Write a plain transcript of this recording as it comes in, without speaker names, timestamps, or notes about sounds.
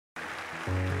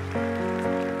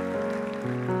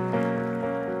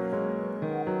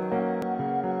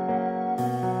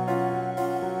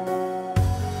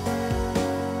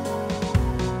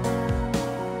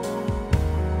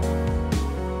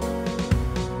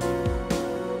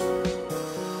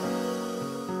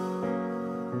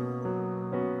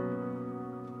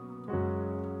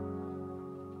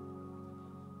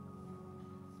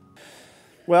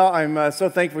Well, I'm so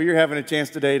thankful you're having a chance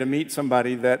today to meet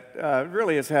somebody that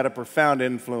really has had a profound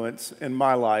influence in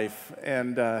my life,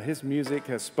 and his music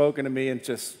has spoken to me in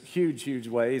just huge, huge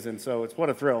ways, and so it's what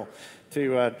a thrill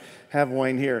to have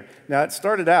Wayne here. Now, it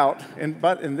started out,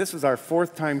 and this is our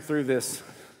fourth time through this.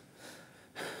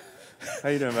 How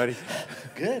you doing, buddy?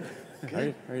 Good.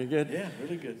 Good. Are you good? Yeah,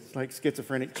 really good. It's like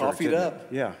schizophrenic church. Coffeeed up.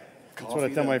 Yeah. That's what I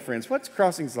tell my friends. What's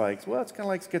Crossings like? Well, it's kind of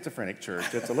like schizophrenic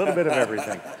church. It's a little bit of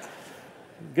everything.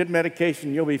 Good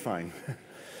medication, you'll be fine.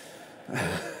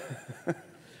 I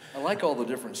like all the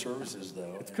different services,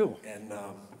 though. It's cool. And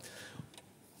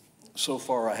so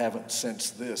far, I haven't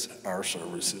sensed this. Our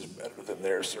service is better than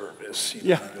their service.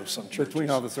 You know, some churches.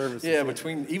 Between all the services. Yeah,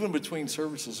 even between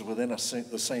services within the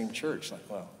same church. Like,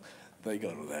 well, they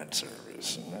go to that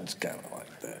service, and that's kind of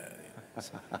like that.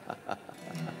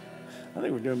 I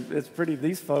think we're doing. It's pretty.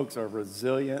 These folks are a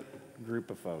resilient group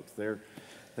of folks.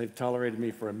 They've tolerated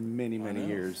me for many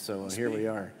years, so here we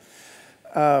are.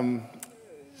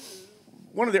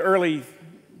 One of the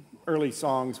early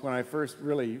songs when I first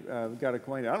really got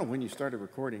acquainted, I don't know when you started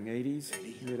recording, 80s,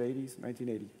 mid-80s,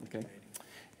 1980, okay.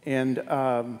 And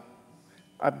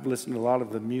I've listened to a lot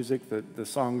of the music. The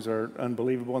songs are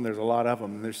unbelievable, and there's a lot of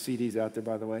them, and there's CDs out there,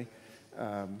 by the way.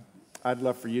 I'd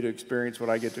love for you to experience what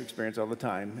I get to experience all the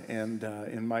time, and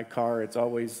in my car, it's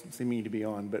always seeming to be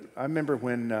on. But I remember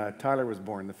when Tyler was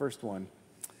born, the first one,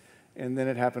 and then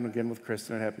it happened again with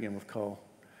Kristen, and it happened again with Cole.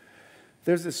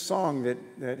 There's this song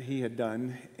that he had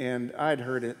done, and I'd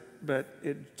heard it, but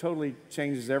it totally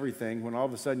changes everything when all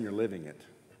of a sudden you're living it.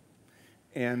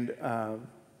 And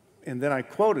then I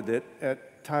quoted it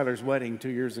at Tyler's wedding 2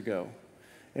 years ago.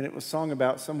 And it was a song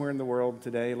about somewhere in the world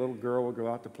today, a little girl will go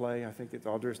out to play. I think it's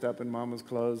all dressed up in mama's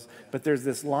clothes. But there's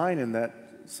this line in that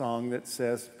song that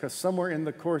says, because somewhere in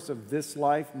the course of this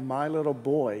life, my little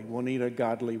boy will need a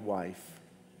godly wife.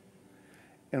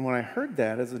 And when I heard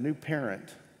that as a new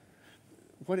parent,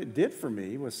 what it did for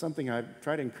me was something I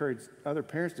try to encourage other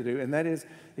parents to do, and that is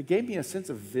it gave me a sense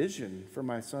of vision for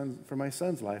my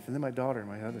son's life, and then my daughter and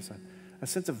my other son, a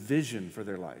sense of vision for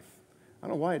their life. I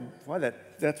don't know why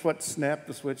that's what snapped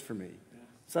the switch for me. Yeah.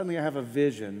 Suddenly I have a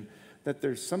vision that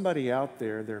there's somebody out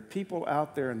there are people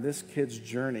out there in this kid's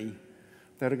journey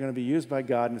that are going to be used by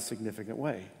God in a significant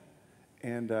way.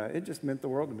 And it just meant the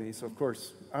world to me. So, of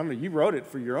course, I don't know, you wrote it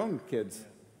for your own kids.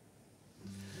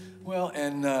 Well,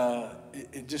 and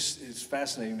it's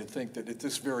fascinating to think that at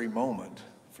this very moment,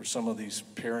 for some of these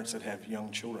parents that have young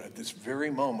children, at this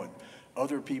very moment,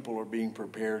 other people are being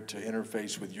prepared to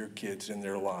interface with your kids in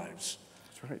their lives.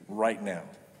 That's right. Right now,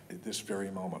 at this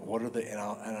very moment. What are they? And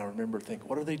I remember thinking,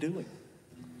 what are they doing?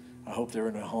 I hope they're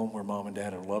in a home where mom and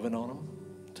dad are loving on them,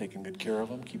 taking good care of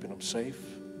them, keeping them safe.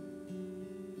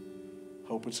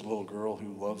 Hope it's a little girl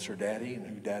who loves her daddy and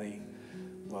who daddy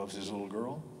loves his little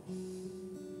girl.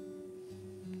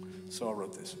 So I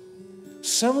wrote this.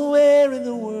 Somewhere in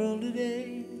the world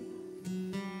today,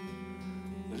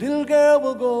 a little girl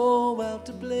will go out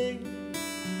to play,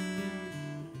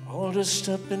 all dressed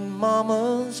up in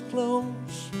mama's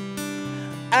clothes,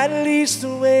 at least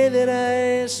the way that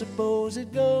I suppose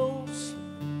it goes.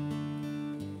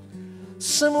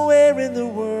 Somewhere in the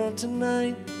world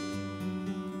tonight,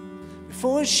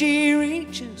 before she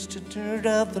reaches to turn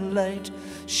out the light,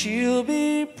 she'll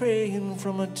be praying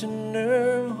from a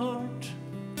tender heart,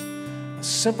 a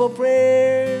simple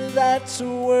prayer that's a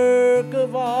work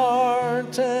of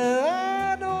art.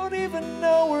 I don't even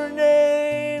know her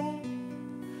name,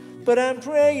 but I'm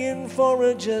praying for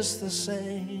her just the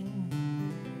same,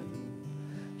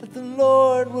 that the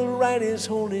Lord will write his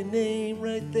holy name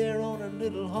right there on her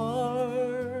little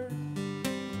heart.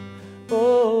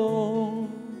 Oh,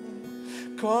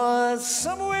 'cause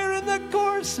somewhere in the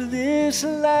course of this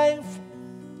life,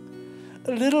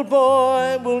 a little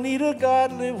boy will need a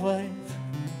godly wife.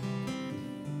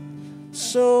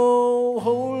 So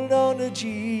hold on to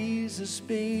Jesus,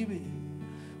 baby,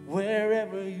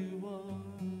 wherever you are.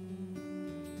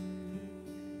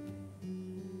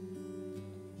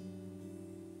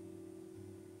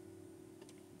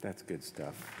 That's good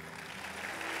stuff.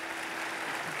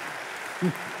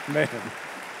 Man.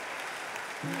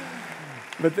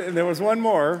 But there was one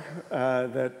more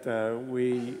that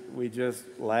we just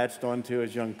latched onto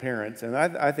as young parents. And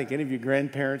I think any of you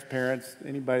grandparents, parents,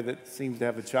 anybody that seems to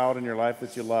have a child in your life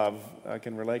that you love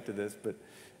can relate to this. But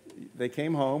they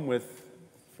came home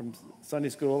from Sunday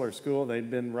school or school.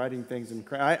 They'd been writing things.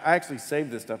 I actually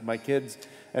saved this stuff. My kids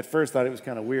at first thought it was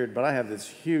kind of weird, but I have this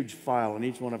huge file on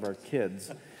each one of our kids.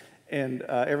 And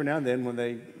every now and then when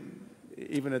they,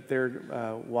 even at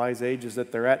their wise ages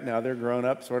that they're at now, they're grown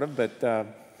up sort of, but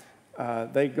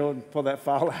they go and pull that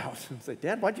file out and say,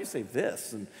 Dad, why'd you say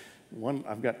this? And one,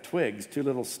 I've got twigs, 2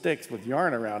 little sticks with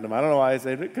yarn around them. I don't know why I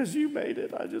say it, because you made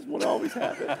it. I just want to always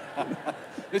have it.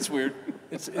 It's weird.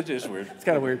 It is weird. It's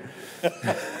kind of weird.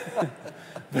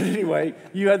 But anyway,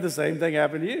 you had the same thing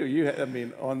happen to you. You had, I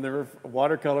mean, on the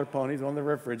watercolor ponies on the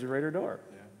refrigerator door.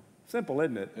 Yeah. Simple,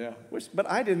 isn't it? Yeah. But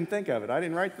I didn't think of it. I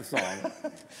didn't write the song.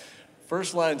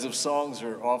 First lines of songs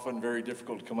are often very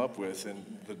difficult to come up with, and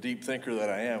the deep thinker that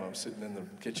I am, I'm sitting in the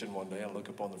kitchen one day and I look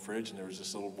up on the fridge, and there was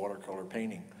this little watercolor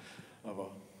painting of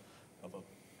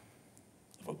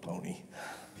a pony.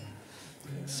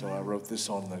 And so I wrote this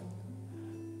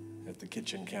at the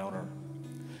kitchen counter.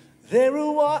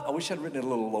 I wish I'd written it a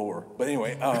little lower, but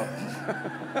anyway,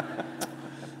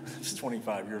 this is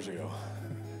 25 years ago.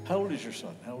 How old is your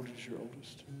son? How old is your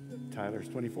oldest? Tyler's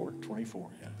 24. 24,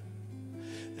 yeah.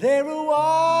 There are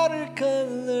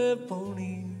watercolor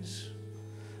ponies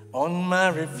on my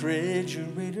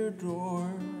refrigerator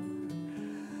door,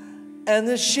 and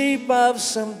the shape of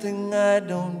something I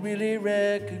don't really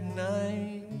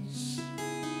recognize.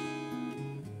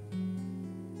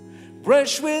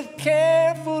 Brush with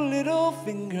careful little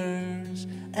fingers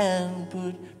and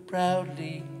put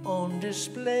proudly on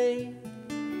display,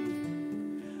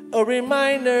 a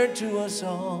reminder to us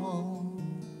all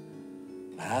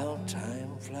how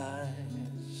time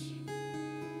flies.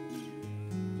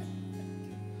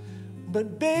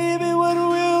 But baby, what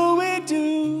will we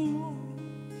do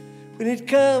when it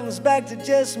comes back to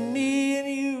just me and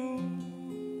you?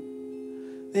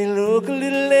 They look a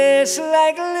little less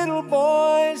like little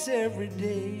boys every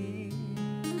day,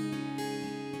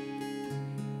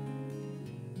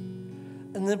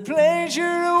 and the pleasure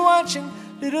of watching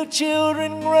little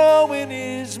children growing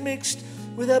is mixed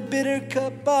with a bitter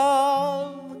cup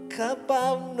of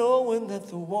knowing that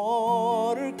the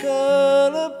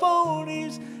watercolor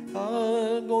ponies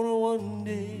are gonna one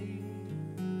day.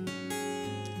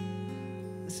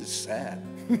 This is sad.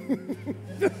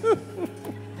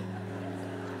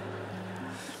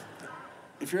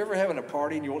 If you're ever having a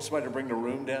party and you want somebody to bring the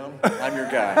room down, I'm your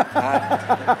guy.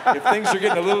 If things are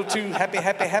getting a little too happy,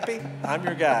 I'm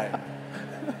your guy.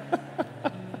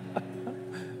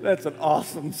 That's an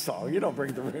awesome song. You don't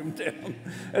bring the room down.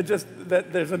 It just,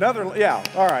 there's another, yeah,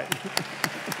 all right.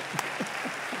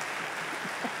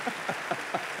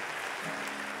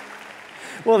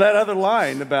 Well, that other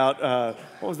line about,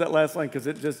 what was that last line?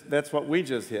 Because that's what we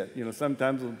just hit. You know,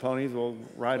 sometimes the ponies will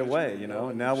ride away, you know,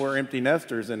 and now we're empty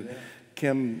nesters. And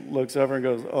Kim looks over and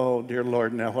goes, oh, dear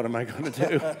Lord, now what am I going to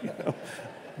do? You know,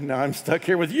 now I'm stuck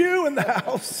here with you in the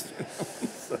house.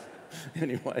 So,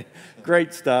 anyway,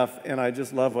 great stuff, and I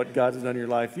just love what God has done in your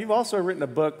life. You've also written a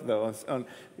book, though.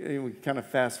 We kind of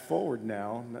fast forward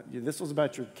now. This was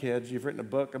about your kids. You've written a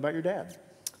book about your dad.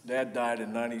 Dad died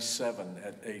in '97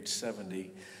 at age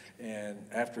 70, and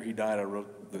after he died, I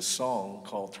wrote this song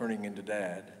called "Turning Into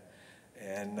Dad,"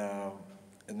 and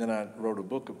then I wrote a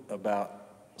book about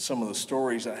some of the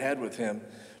stories I had with him,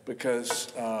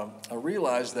 because I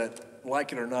realized that,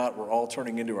 like it or not, we're all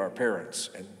turning into our parents.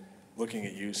 And looking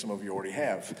at you, some of you already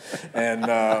have, and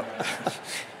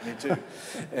me too.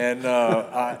 And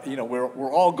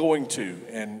we're all going to,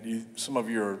 and some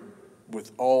of you are,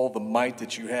 with all the might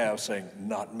that you have, saying,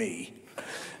 "Not me."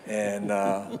 And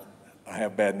I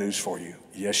have bad news for you.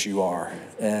 Yes, you are,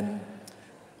 and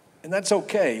that's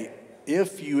okay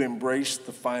if you embrace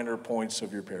the finer points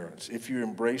of your parents. If you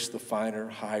embrace the finer,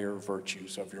 higher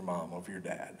virtues of your mom, of your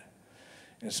dad.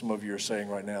 And some of you are saying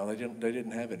right now, they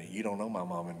didn't have any. You don't know my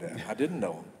mom and dad. I didn't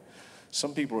know them.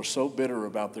 Some people are so bitter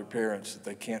about their parents that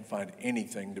they can't find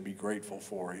anything to be grateful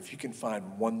for. If you can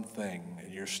find one thing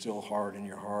and you're still hard in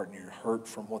your heart and you're hurt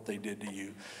from what they did to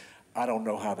you, I don't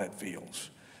know how that feels.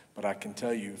 But I can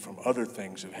tell you from other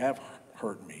things that have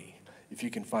hurt me, if you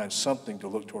can find something to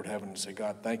look toward heaven and say,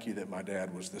 God, thank you that my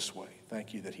dad was this way.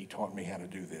 Thank you that he taught me how to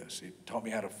do this. He taught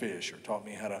me how to fish, or taught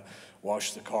me how to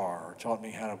wash the car, or taught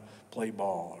me how to play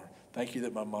ball. Or thank you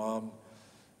that my mom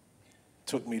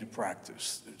took me to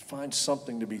practice. Find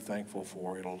something to be thankful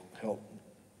for. It'll help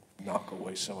knock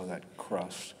away some of that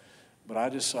crust. But I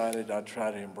decided I'd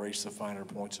try to embrace the finer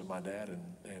points of my dad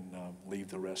and leave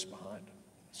the rest behind.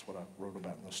 That's what I wrote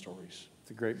about in the stories.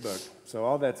 It's a great book. So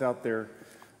all that's out there,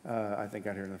 I think,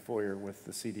 out here in the foyer with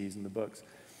the CDs and the books.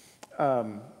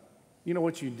 You know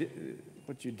what you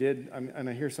did, and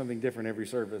I hear something different every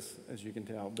service, as you can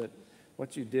tell, but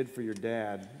what you did for your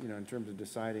dad, you know, in terms of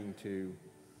deciding to,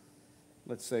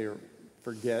 let's say,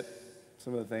 forget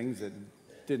some of the things that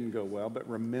didn't go well, but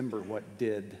remember what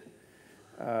did.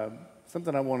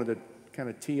 Something I wanted to kind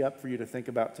of tee up for you to think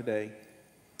about today.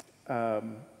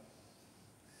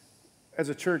 As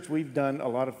a church, we've done a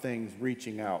lot of things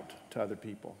reaching out to other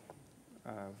people.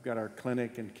 We've got our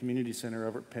clinic and community center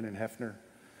over at Penn and Hefner.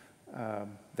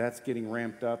 That's getting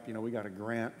ramped up. You know, we got a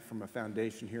grant from a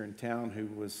foundation here in town who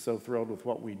was so thrilled with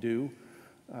what we do.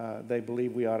 They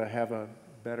believe we ought to have a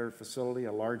better facility,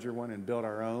 a larger one, and build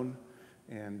our own.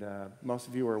 And most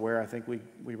of you are aware, I think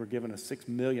we were given a $6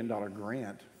 million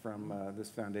grant from this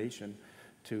foundation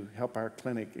to help our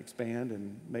clinic expand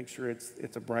and make sure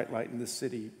it's a bright light in this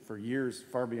city for years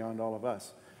far beyond all of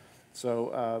us.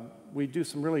 So we do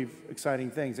some really exciting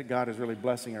things that God is really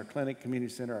blessing: our clinic,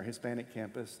 community center, our Hispanic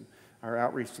campus, our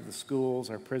outreach to the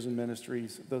schools, our prison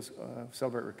ministries, those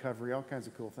Celebrate Recovery, all kinds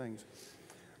of cool things.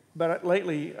 But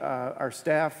lately, our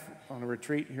staff on a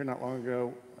retreat here not long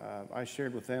ago, I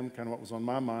shared with them kind of what was on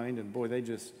my mind, and boy, they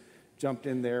just jumped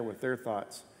in there with their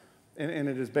thoughts. And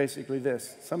it is basically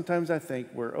this: sometimes I think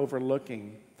we're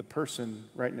overlooking the person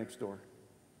right next door,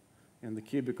 in the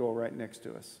cubicle right next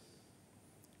to us,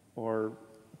 or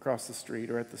across the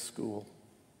street, or at the school.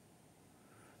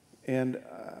 And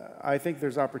I think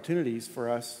there's opportunities for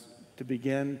us to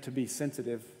begin to be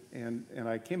sensitive. And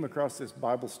I came across this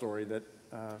Bible story that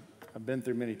I've been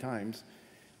through many times.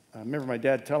 I remember my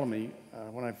dad telling me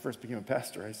when I first became a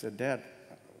pastor, I said, "Dad,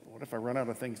 what if I run out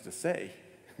of things to say?"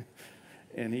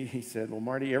 And he said, "Well,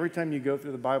 Marty, every time you go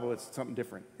through the Bible, it's something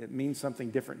different. It means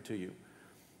something different to you."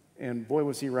 And boy,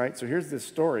 was he right. So here's this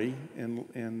story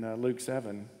in Luke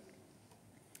 7.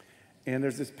 And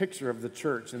there's this picture of the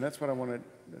church, and that's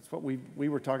what we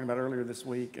were talking about earlier this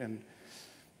week. And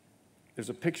there's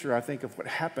a picture, I think, of what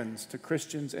happens to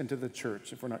Christians and to the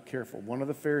church if we're not careful. One of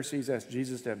the Pharisees asked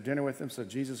Jesus to have dinner with him, so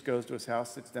Jesus goes to his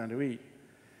house, sits down to eat.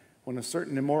 When a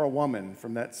certain immoral woman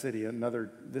from that city,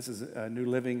 this is a New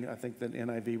Living, I think the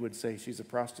NIV would say she's a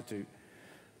prostitute.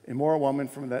 Immoral woman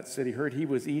from that city heard he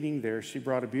was eating there. She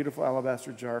brought a beautiful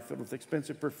alabaster jar filled with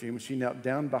expensive perfume. She knelt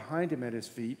down behind him at his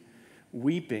feet,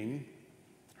 weeping.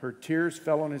 Her tears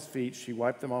fell on his feet. She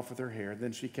wiped them off with her hair.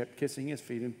 Then she kept kissing his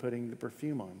feet and putting the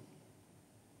perfume on.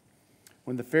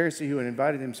 When the Pharisee who had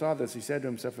invited him saw this, he said to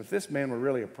himself, "If this man were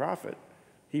really a prophet,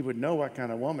 he would know what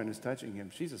kind of woman is touching him.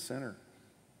 She's a sinner."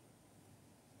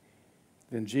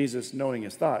 Then Jesus, knowing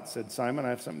his thoughts, said, "Simon, I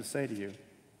have something to say to you."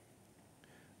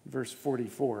 Verse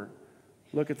 44,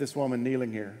 look at this woman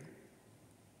kneeling here.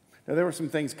 Now, there were some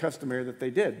things customary that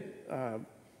they did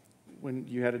when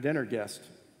you had a dinner guest.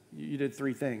 You did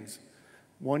three things.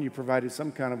 One, you provided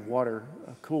some kind of water,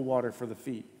 cool water for the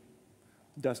feet.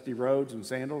 Dusty roads and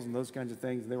sandals and those kinds of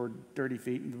things. They were dirty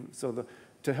feet. So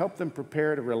to help them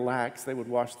prepare to relax, they would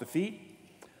wash the feet.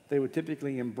 They would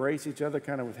typically embrace each other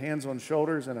kind of with hands on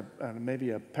shoulders and maybe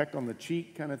a peck on the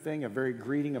cheek kind of thing, a very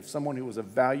greeting of someone who was a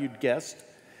valued guest.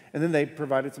 And then they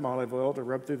provided some olive oil to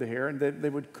rub through the hair, and they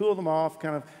would cool them off,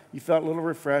 kind of, you felt a little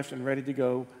refreshed and ready to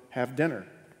go have dinner.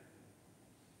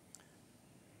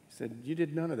 He said, "You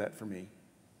did none of that for me."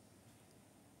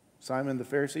 Simon the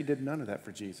Pharisee did none of that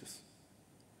for Jesus.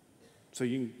 So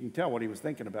you can tell what he was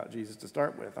thinking about Jesus to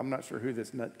start with. I'm not sure who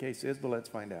this nutcase is, but let's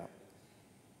find out.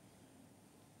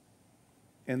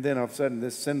 And then all of a sudden,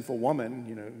 this sinful woman,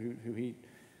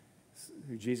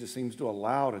 who Jesus seems to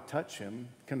allow to touch him,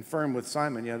 confirmed with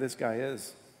Simon, yeah, this guy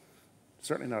is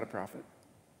certainly not a prophet.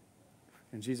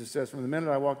 And Jesus says, "From the minute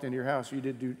I walked into your house, you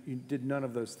did none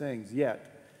of those things. Yet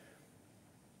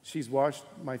she's washed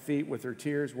my feet with her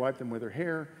tears, wiped them with her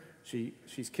hair.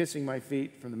 She's kissing my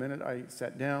feet from the minute I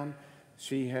sat down.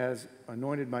 She has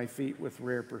anointed my feet with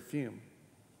rare perfume."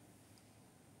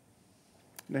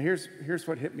 Now here's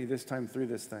what hit me this time through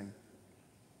this thing.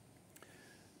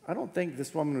 I don't think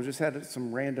this woman just had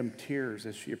some random tears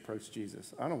as she approached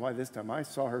Jesus. I don't know why this time I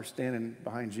saw her standing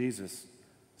behind Jesus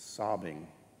sobbing.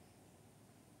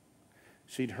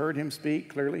 She'd heard him speak.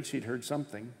 Clearly, she'd heard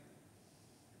something.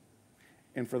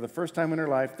 And for the first time in her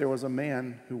life, there was a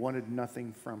man who wanted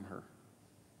nothing from her.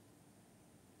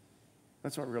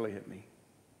 That's what really hit me.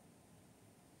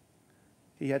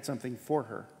 He had something for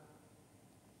her.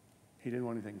 He didn't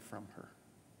want anything from her.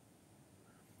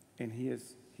 And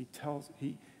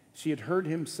she had heard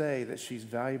him say that she's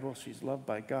valuable, she's loved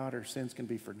by God, her sins can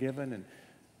be forgiven and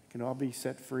can all be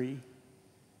set free.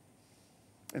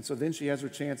 And so then she has her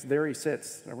chance. There he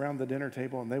sits around the dinner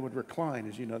table, and they would recline.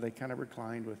 As you know, they kind of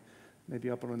reclined with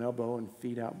maybe up on an elbow and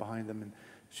feet out behind them. And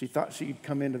she thought she could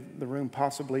come into the room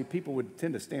possibly. People would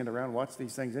tend to stand around and watch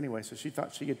these things anyway, so she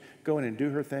thought she could go in and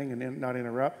do her thing and then not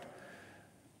interrupt.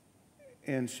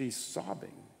 And she's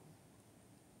sobbing.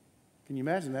 Can you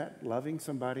imagine that? Loving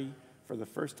somebody for the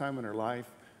first time in her life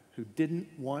who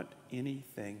didn't want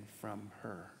anything from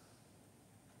her.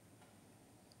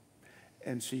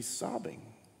 And she's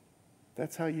sobbing.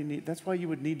 That's why you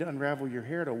would need to unravel your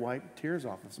hair to wipe tears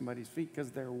off of somebody's feet,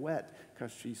 because they're wet,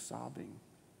 because she's sobbing.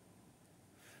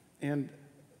 And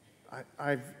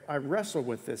I wrestle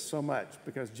with this so much,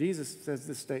 because Jesus says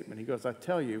this statement. He goes, I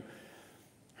tell you,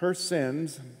 her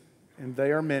sins, and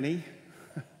they are many,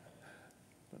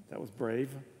 that was brave,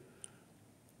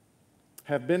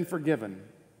 have been forgiven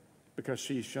because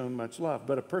she's shown much love.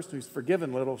 But a person who's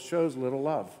forgiven little shows little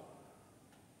love.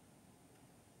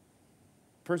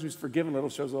 A person who's forgiven little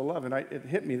shows little love. And it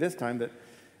hit me this time that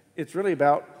it's really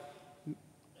about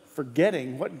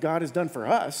forgetting what God has done for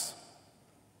us,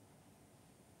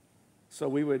 so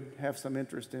we would have some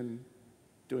interest in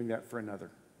doing that for another.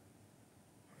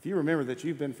 If you remember that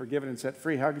you've been forgiven and set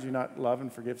free, how could you not love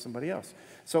and forgive somebody else?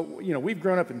 So, we've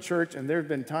grown up in church, and there have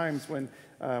been times when,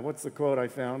 what's the quote I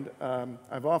found?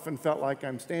 I've often felt like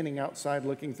I'm standing outside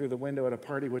looking through the window at a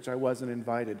party which I wasn't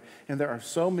invited. And there are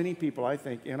so many people, I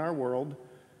think, in our world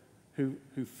who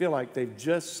feel like they've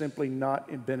just simply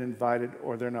not been invited,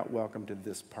 or they're not welcome to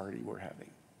this party we're having.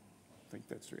 I think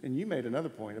that's true. And you made another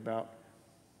point about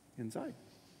inside.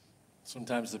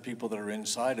 Sometimes the people that are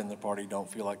inside in the party don't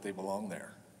feel like they belong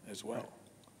there as well.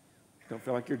 Don't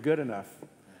feel like you're good enough.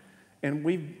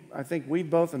 And I think we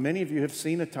both, and many of you have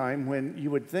seen a time when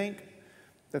you would think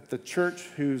that the church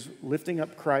who's lifting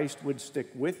up Christ would stick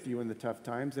with you in the tough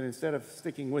times, and instead of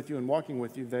sticking with you and walking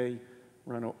with you, they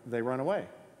run away.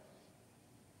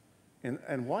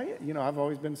 And why, I've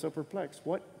always been so perplexed.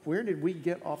 Where did we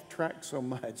get off track so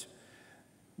much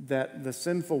that the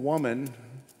sinful woman,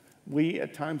 we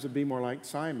at times would be more like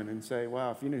Simon and say,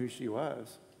 wow, if you knew who she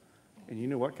was, and you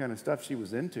knew what kind of stuff she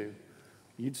was into,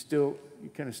 you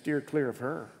kind of steer clear of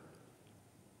her.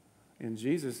 And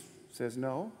Jesus says,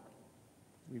 no,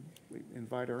 we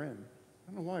invite her in.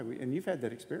 I don't know why. And you've had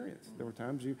that experience. There were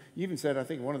times you even said, I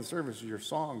think one of the services, your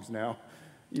songs now,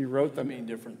 you wrote them. They mean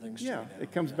different things. Yeah,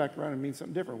 it comes back around and means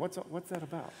something different. What's that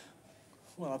about?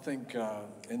 Well, I think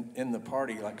in the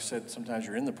party, like I said, sometimes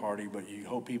you're in the party, but you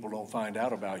hope people don't find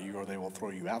out about you, or they will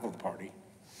throw you out of the party.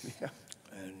 Yeah.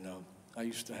 And I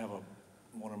used to have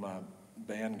one of my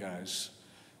band guys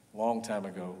a long time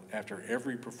ago. After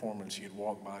every performance, he'd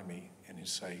walk by me and he'd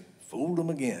say, "Fooled him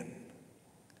again."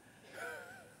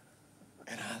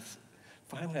 And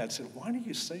finally I said, "Why do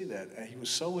you say that?" And he was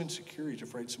so insecure, he's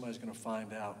afraid somebody's going to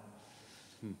find out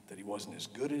that he wasn't as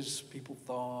good as people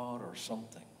thought or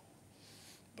something.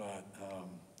 But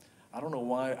I don't know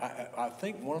why. I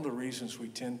think one of the reasons we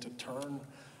tend to turn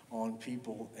on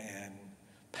people and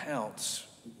pounce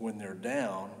when they're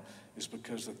down is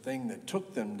because the thing that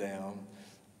took them down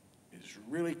is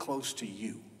really close to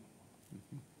you.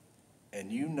 Mm-hmm.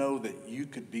 And you know that you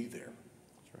could be there.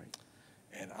 That's right.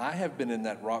 And I have been in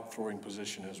that rock throwing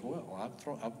position as well.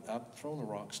 I've thrown the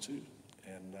rocks too.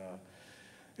 And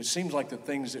it seems like the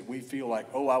things that we feel like,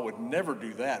 oh, I would never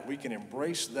do that, we can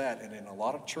embrace that. And in a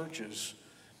lot of churches,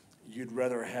 you'd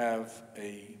rather have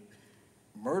a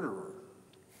murderer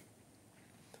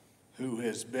who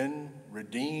has been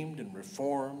redeemed and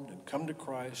reformed and come to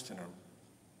Christ in a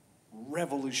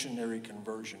revolutionary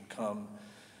conversion come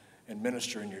and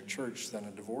minister in your church than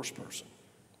a divorced person.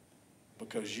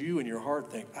 Because you in your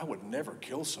heart think, I would never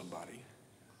kill somebody.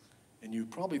 And you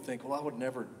probably think, well, I would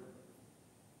never,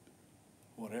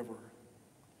 whatever.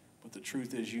 But the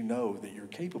truth is, you know that you're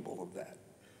capable of that.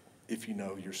 If you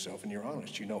know yourself and you're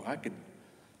honest, you know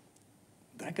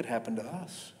that could happen to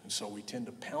us. And so we tend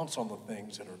to pounce on the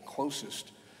things that are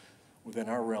closest within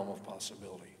our realm of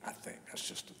possibility. I think that's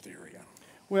just a theory.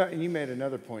 Well, and you made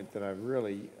another point that I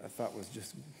thought was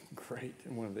just great,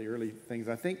 and one of the early things.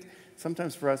 I think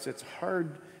sometimes for us it's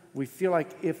hard. We feel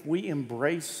like if we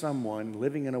embrace someone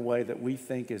living in a way that we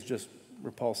think is just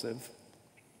repulsive,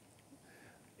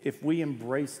 if we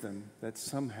embrace them, that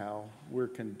somehow we're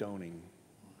condoning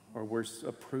or we're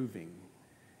approving.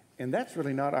 And that's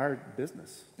really not our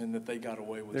business. And that they got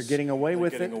away with it. They're getting away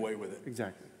with it. Getting away with it.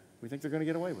 Exactly. We think they're going to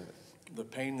get away with it. The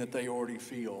pain that they already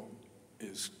feel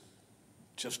is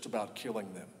just about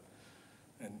killing them.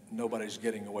 And nobody's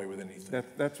getting away with anything.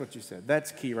 That's what you said.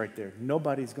 That's key right there.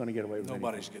 Nobody's going to get away with anything.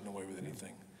 Nobody's getting away with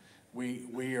anything.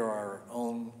 We are our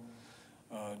own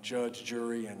judge,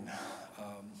 jury, and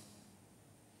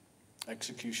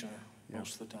executioner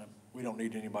most of the time. We don't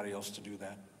need anybody else to do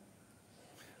that.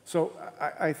 So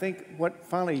I think what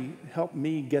finally helped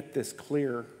me get this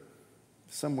clear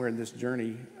somewhere in this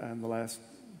journey in the last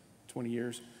 20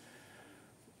 years,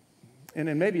 and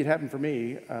then maybe it happened for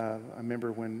me. I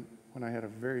remember when I had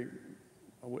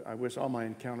I wish all my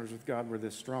encounters with God were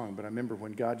this strong, but I remember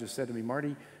when God just said to me,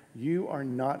 Marty, you are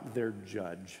not their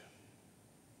judge.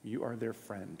 You are their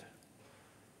friend.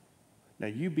 Now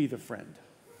you be the friend.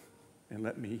 and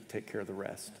let me take care of the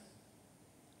rest.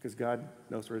 Because God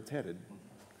knows where it's headed,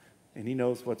 and he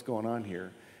knows what's going on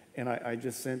here. And I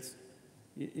just sense,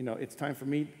 it's time for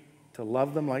me to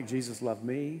love them like Jesus loved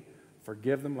me,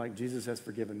 forgive them like Jesus has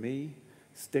forgiven me,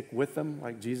 stick with them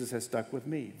like Jesus has stuck with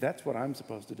me. That's what I'm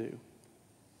supposed to do.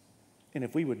 And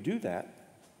if we would do that,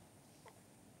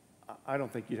 I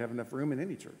don't think you'd have enough room in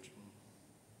any church.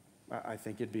 I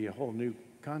think it'd be a whole new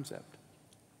concept.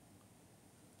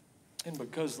 And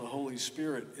because the Holy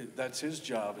Spirit, that's his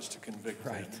job, is to convict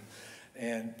them.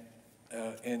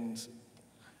 And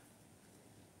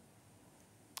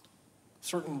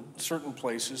certain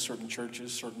places, certain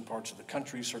churches, certain parts of the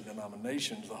country, certain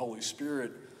denominations, the Holy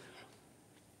Spirit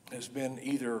has been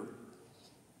either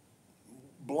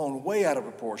blown way out of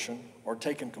proportion or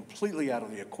taken completely out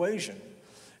of the equation.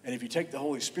 And if you take the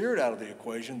Holy Spirit out of the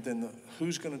equation, then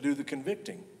who's going to do the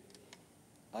convicting?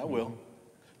 I will. Mm-hmm.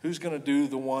 Who's going to be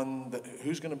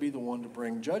the one to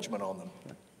bring judgment on them?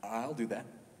 I'll do that.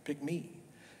 Pick me.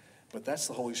 But that's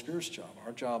the Holy Spirit's job.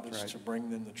 Our job is to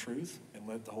bring them the truth and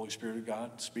let the Holy Spirit of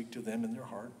God speak to them in their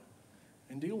heart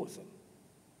and deal with them.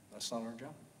 That's not our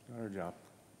job. Not our job.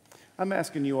 I'm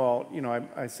asking you all,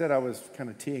 I said I was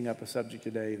kind of teeing up a subject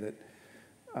today that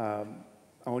I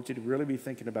want you to really be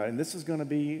thinking about. And this is going to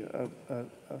be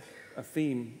a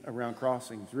theme around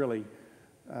crossings, really.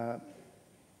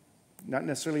 Not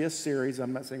necessarily a series.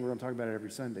 I'm not saying we're going to talk about it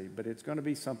every Sunday, but it's going to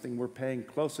be something we're paying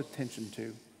close attention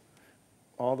to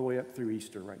all the way up through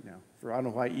Easter right now. I don't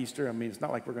know why Easter. I mean, it's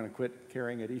not like we're going to quit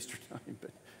caring at Easter time,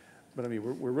 but I mean,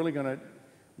 we're really going to,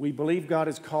 we believe God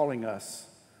is calling us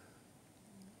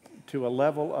to a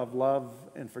level of love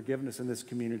and forgiveness in this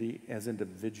community as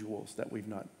individuals that we've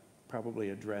not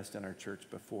probably addressed in our church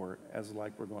before, as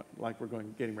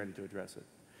getting ready to address it.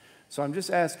 So I'm just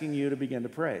asking you to begin to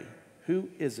pray. Who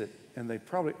is it? And they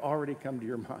probably already come to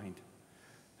your mind.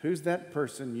 Who's that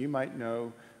person you might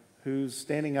know who's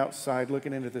standing outside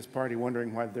looking into this party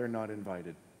wondering why they're not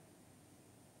invited?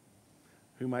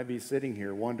 Who might be sitting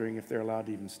here wondering if they're allowed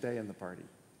to even stay in the party?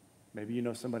 Maybe you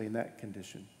know somebody in that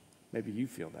condition. Maybe you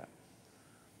feel that.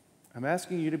 I'm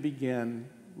asking you to begin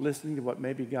listening to what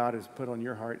maybe God has put on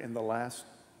your heart in the last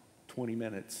 20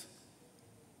 minutes.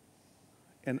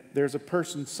 And there's a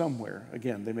person somewhere.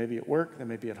 Again, they may be at work, they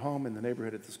may be at home, in the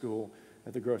neighborhood, at the school,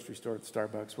 at the grocery store, at the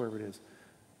Starbucks, wherever it is.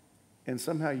 And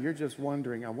somehow you're just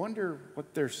wondering, I wonder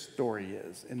what their story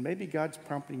is. And maybe God's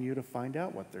prompting you to find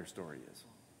out what their story is.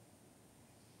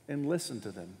 And listen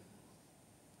to them.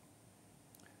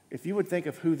 If you would think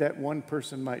of who that one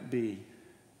person might be,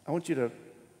 I want you to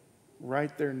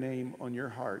write their name on your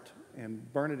heart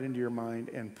and burn it into your mind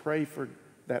and pray for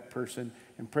that person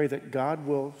and pray that God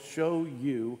will show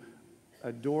you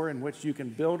a door in which you can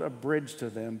build a bridge to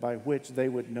them by which they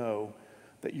would know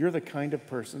that you're the kind of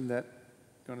person that's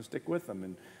going to stick with them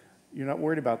and you're not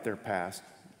worried about their past,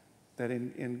 that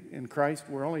in Christ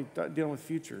we're only dealing with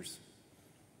futures.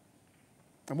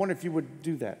 I wonder if you would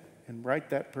do that and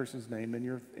write that person's name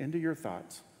into your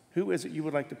thoughts. Who is it you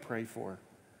would like to pray for?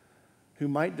 Who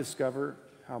might discover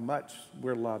how much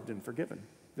we're loved and forgiven.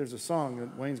 There's a song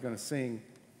that Wayne's going to sing,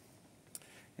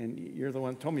 and you're the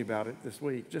one who told me about it this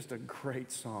week. Just a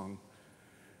great song.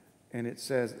 And it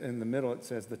says, in the middle, it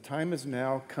says, "The time is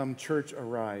now, come church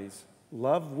arise.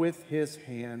 Love with his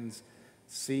hands,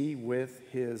 see with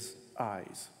his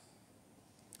eyes."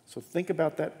 So think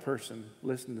about that person.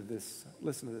 Listen to this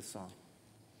song.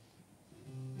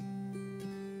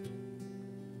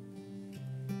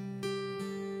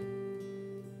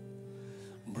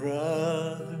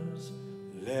 Brothers,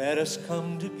 let us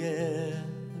come together,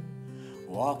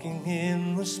 walking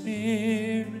in the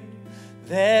Spirit.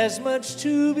 There's much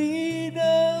to be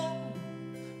done.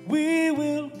 We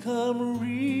will come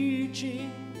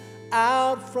reaching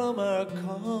out from our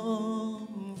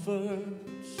comforts,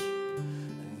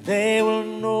 and they will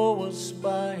know us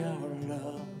by our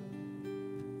love.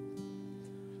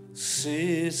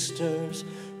 Sisters,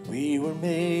 we were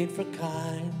made for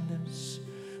kindness.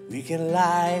 We can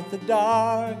light the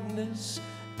darkness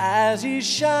as he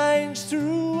shines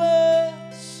through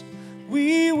us.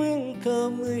 We will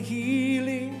come the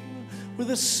healing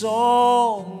with a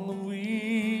song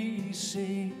we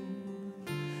sing.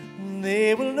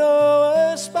 They will know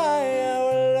us by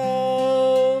our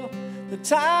love. The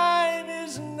time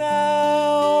is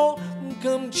now.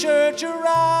 Come church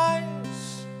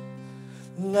arise.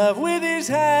 Love with his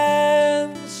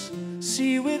hands,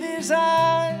 see with his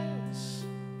eyes.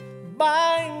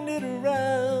 Bind it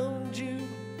around you,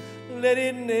 let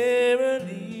it never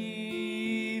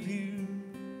leave you.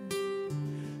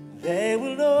 They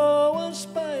will know us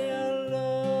by our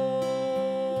love.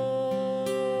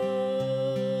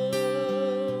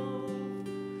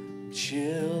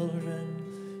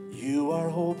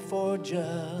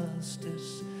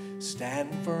 justice.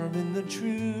 Stand firm in the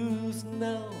truth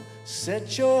now.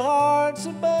 Set your hearts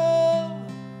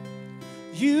above.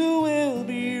 You will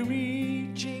be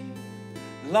reaching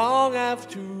long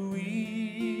after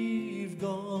we've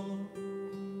gone.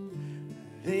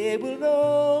 They will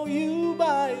know you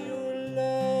by your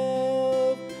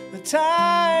love. The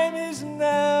time is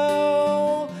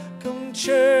now. Come,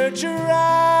 church,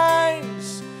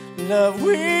 arise. Love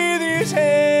with his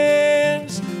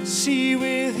hands, see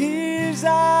with his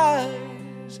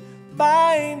eyes.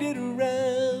 Bind it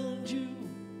around you,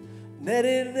 let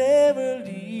it never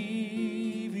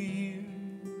leave you.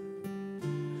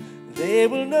 They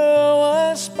will know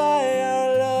us by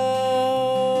our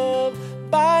love.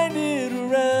 Bind it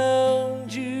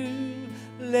around you,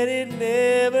 let it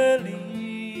never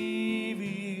leave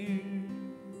you.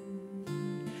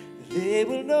 They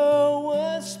will know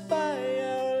us by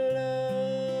our love.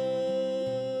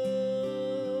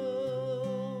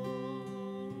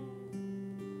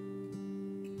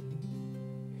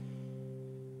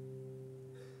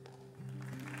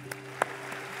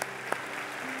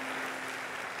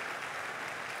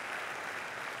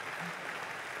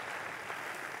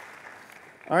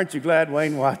 Aren't you glad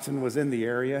Wayne Watson was in the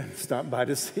area and stopped by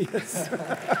to see us?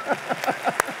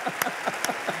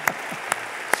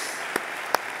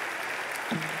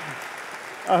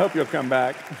 I hope you'll come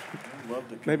back. I'd love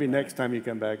to come Maybe back. next time you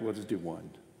come back, we'll just do one.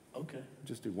 Okay.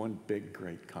 Just do one big,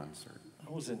 great concert.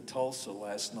 I was in Tulsa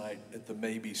last night at the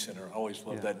Maybe Center. I always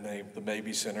loved Yeah. that name, the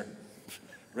Maybe Center.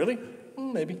 Really?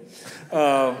 Maybe.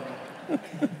 I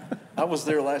was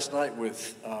there last night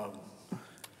with,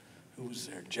 who was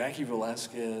there? Jackie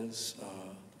Velasquez,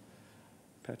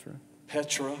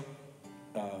 Petra,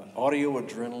 Audio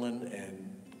Adrenaline,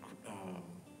 and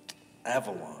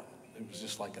Avalon. It was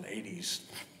just like an 80s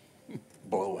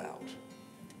blowout.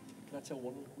 Can I tell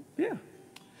one? Yeah. When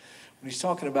he's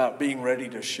talking about being ready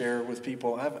to share with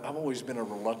people, I've always been a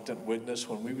reluctant witness.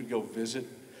 When we would go visit,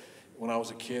 when I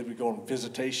was a kid, we'd go on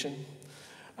visitation.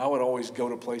 I would always go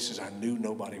to places I knew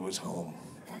nobody was home.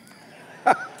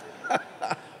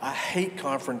 I hate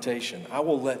confrontation. I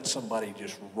will let somebody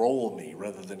just roll me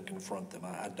rather than confront them.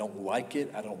 I don't like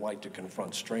it. I don't like to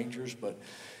confront strangers, but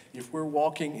if we're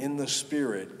walking in the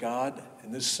Spirit, God,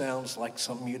 and this sounds like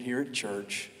something you'd hear at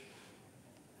church,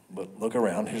 but look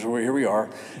around, here we are.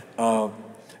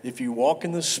 If you walk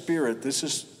in the Spirit, this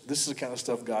is the kind of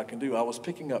stuff God can do. I was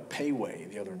picking up Pei Wei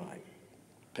the other night.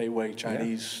 Pei Wei,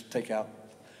 Chinese takeout.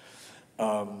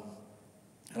 And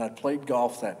I played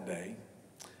golf that day,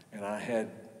 and I had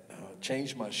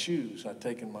changed my shoes. I'd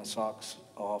taken my socks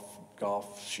off,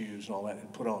 golf shoes and all that,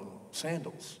 and put on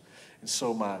sandals. And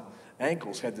so my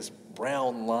ankles had this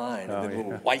brown line and then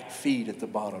little white feet at the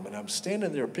bottom. And I'm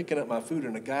standing there picking up my food,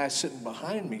 and a guy sitting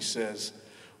behind me says,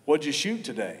 "What'd you shoot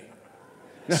today?"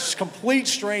 This complete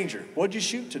stranger. "What'd you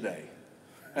shoot today?"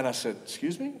 And I said,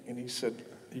 "Excuse me?" And he said,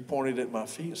 he pointed at my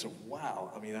feet. I said,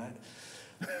 "Wow." I mean, I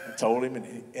told him,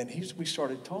 and we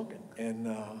started talking.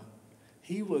 And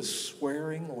he was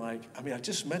swearing like, I mean, I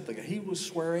just met the guy. He was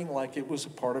swearing like it was a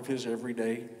part of his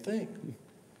everyday thing.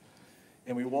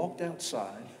 And we walked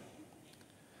outside,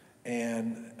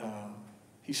 and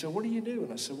he said, "What do you do?"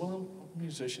 And I said, "Well, I'm a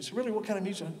musician." He said, "Really, what kind of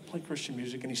music?" "I play Christian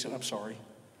music." And he said, "I'm sorry."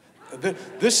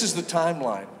 This is the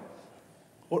timeline.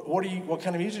 What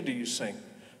kind of music do you sing?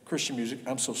 "Christian music."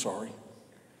 "I'm so sorry."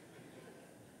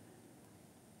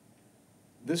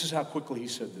 This is how quickly he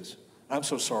said this. "I'm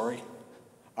so sorry.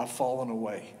 I've fallen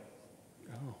away."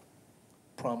 Oh.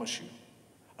 "Promise you."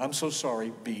 "I'm so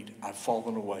sorry, beat. I've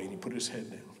fallen away." And he put his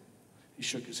head down. He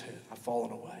shook his head. "I've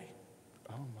fallen away."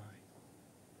 Oh,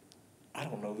 my. I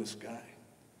don't know this guy.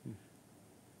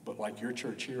 But like your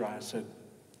church here, I said,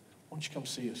 "Why don't you come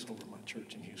see us over at my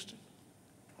church in Houston?"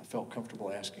 I felt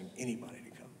comfortable asking anybody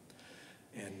to come.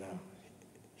 And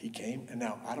he came. And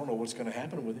now, I don't know what's going to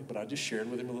happen with him, but I just shared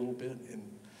with him a little bit.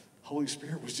 And Holy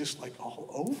Spirit was just like all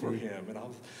over him. And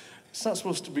it's not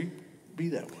supposed to be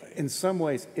that way. In some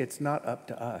ways, it's not up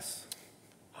to us.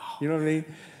 You know what I mean?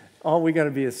 All we got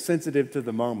to be is sensitive to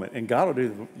the moment, and God will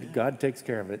do. God takes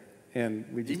care of it, and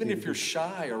we just Even need if to you're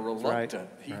shy or reluctant,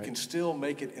 He right. can still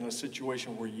make it in a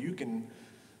situation where you can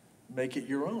make it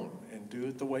your own and do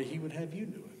it the way He would have you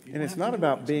do it. You And don't it's have not to do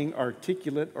about it. being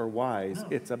articulate or wise. No.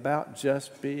 It's about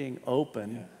just being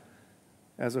open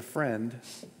as a friend.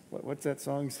 What's that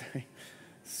song say?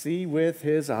 See with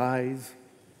his eyes,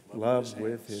 love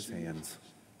with his hands.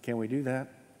 Can we do that?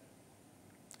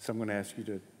 So I'm going to ask you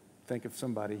to think of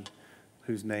somebody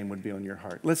whose name would be on your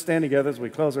heart. Let's stand together as we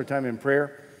close our time in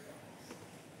prayer.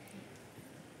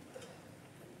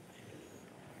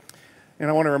 And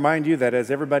I want to remind you that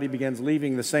as everybody begins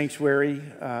leaving the sanctuary,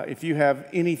 if you have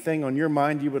anything on your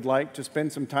mind you would like to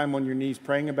spend some time on your knees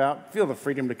praying about, feel the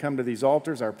freedom to come to these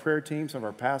altars. Our prayer team, some of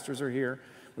our pastors are here,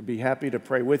 would be happy to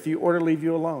pray with you or to leave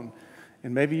you alone.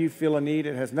 And maybe you feel a need,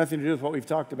 it has nothing to do with what we've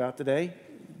talked about today.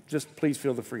 Just please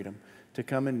feel the freedom to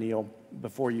come and kneel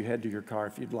before you head to your car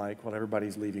if you'd like, while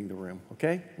everybody's leaving the room.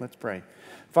 Okay? Let's pray.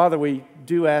 Father, we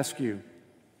do ask you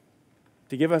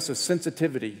to give us a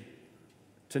sensitivity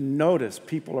to notice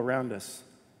people around us.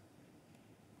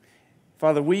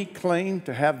 Father, we claim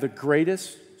to have the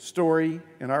greatest story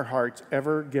in our hearts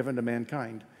ever given to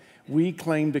mankind. We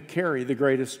claim to carry the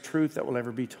greatest truth that will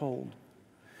ever be told.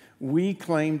 We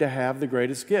claim to have the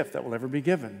greatest gift that will ever be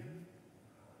given.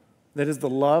 That is the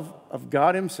love of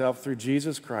God Himself through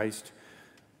Jesus Christ,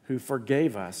 who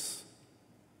forgave us,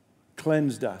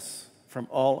 cleansed us from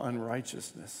all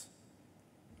unrighteousness.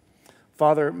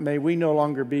 Father, may we no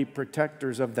longer be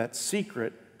protectors of that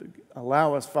secret.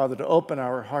 Allow us, Father, to open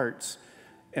our hearts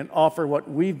and offer what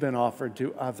we've been offered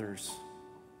to others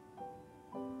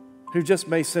who just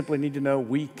may simply need to know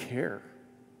we care.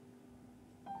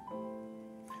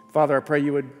 Father, I pray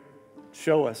you would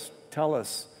show us, tell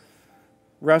us,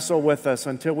 wrestle with us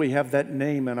until we have that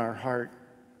name in our heart,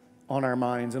 on our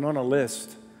minds, and on a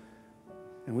list.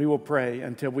 And we will pray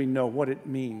until we know what it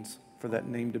means for that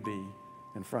name to be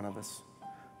in front of us.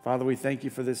 Father, we thank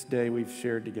you for this day we've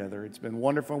shared together. It's been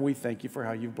wonderful. We thank you for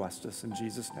how you've blessed us. In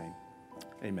Jesus' name,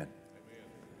 amen.